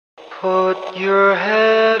Put your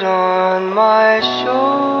head on my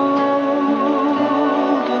shoulder,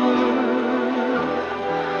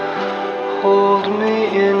 hold me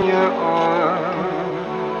in your arms,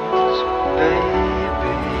 baby.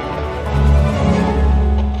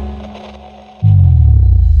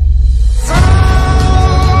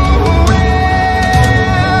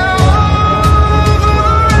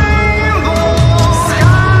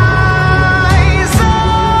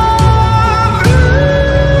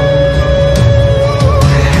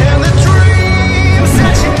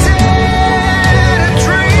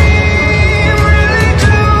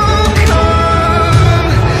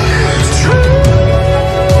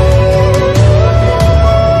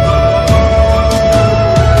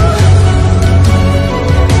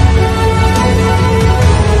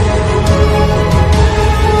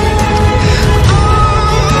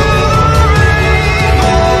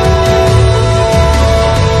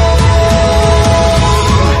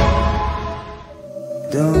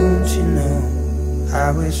 Don't you know,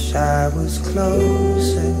 I wish I was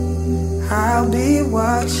closer. I'll be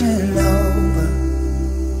watching over.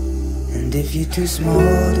 And if you're too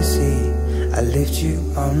small to see, I lift you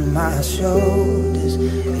on my shoulders.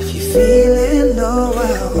 If you're feeling low,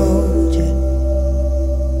 I'll hold you.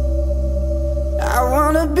 I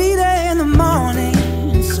wanna be there in the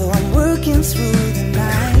morning, so I'm working through the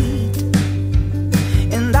night.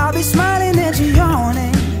 And I'll be smiling at you,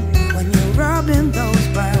 yawning, when you're rubbing those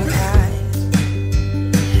brown eyes.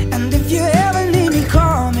 And if you ever need me,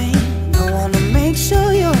 call me. I wanna make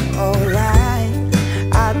sure you're alright.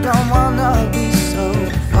 I don't wanna be so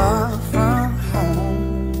far from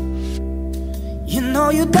home. You know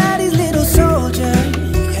your daddy's little soldier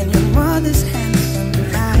and your mother's handsome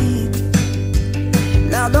knight.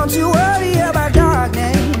 Now don't you worry about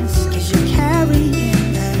darkness, 'cause you're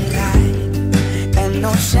carrying the light. And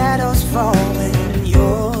no shadows fall when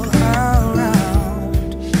you're around.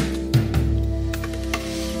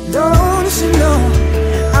 Don't you know,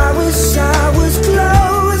 I wish I was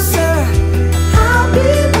closer. I'll be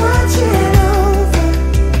watching over.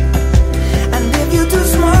 And if you're too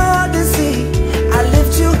small to see, I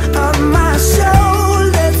lift you on my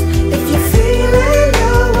shoulders. If you're feeling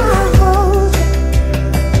low, I'll hold you.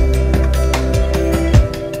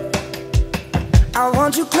 I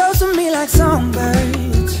want you close to me like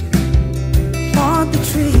songbirds on the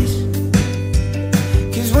trees.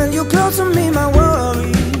 'Cause when you're close to me, my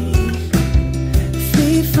worries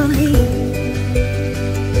flee from me.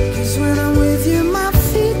 'Cause when I'm with you, my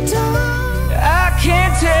feet don't. I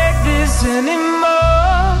can't take this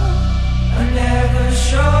anymore. I'm never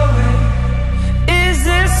sure. Is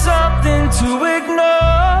this something to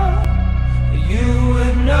ignore? You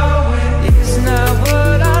would know it. It's not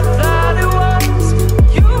what I thought it was.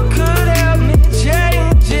 You could help me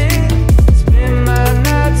change it. Spend my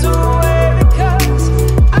nights away because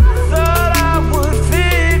I thought I would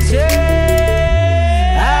fix it.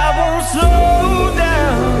 I won't slow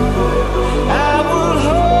down. I will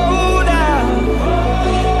hold out.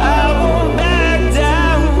 I won't back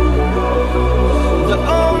down. The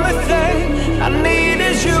only thing I need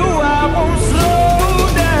is you. I won't slow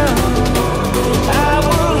down. I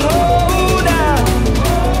will hold out.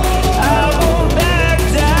 I won't back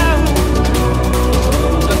down.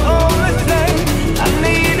 The only thing I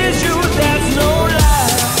need is you. That's no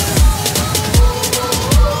lie.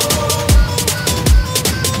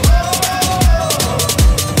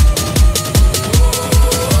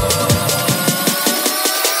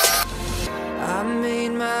 I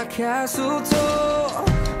made my castle tall.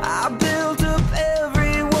 I built up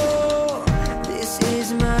every wall. This is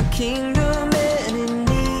my kingdom and it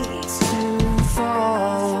needs to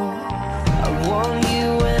fall. I want you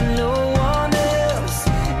and no one else.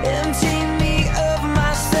 Empty me of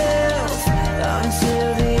myself until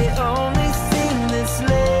the only thing that's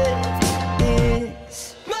left is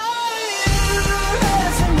my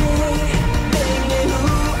resume. Make me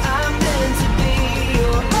who I'm meant to be.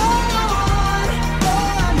 You're all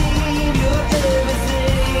I need. You're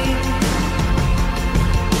everything.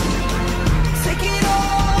 Take it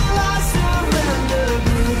all, I surrender.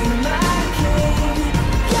 Be my king.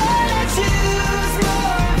 Can I choose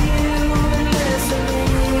more of you and less of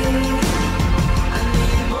me? I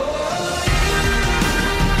need more of you.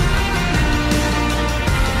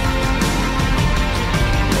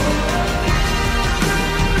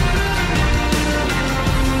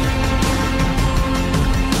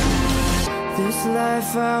 This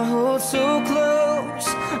life I hold so close.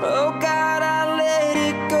 Oh God, I let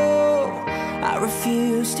it go. I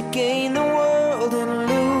refuse to gain the world and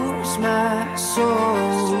lose my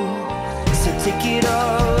soul. So take it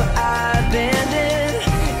all.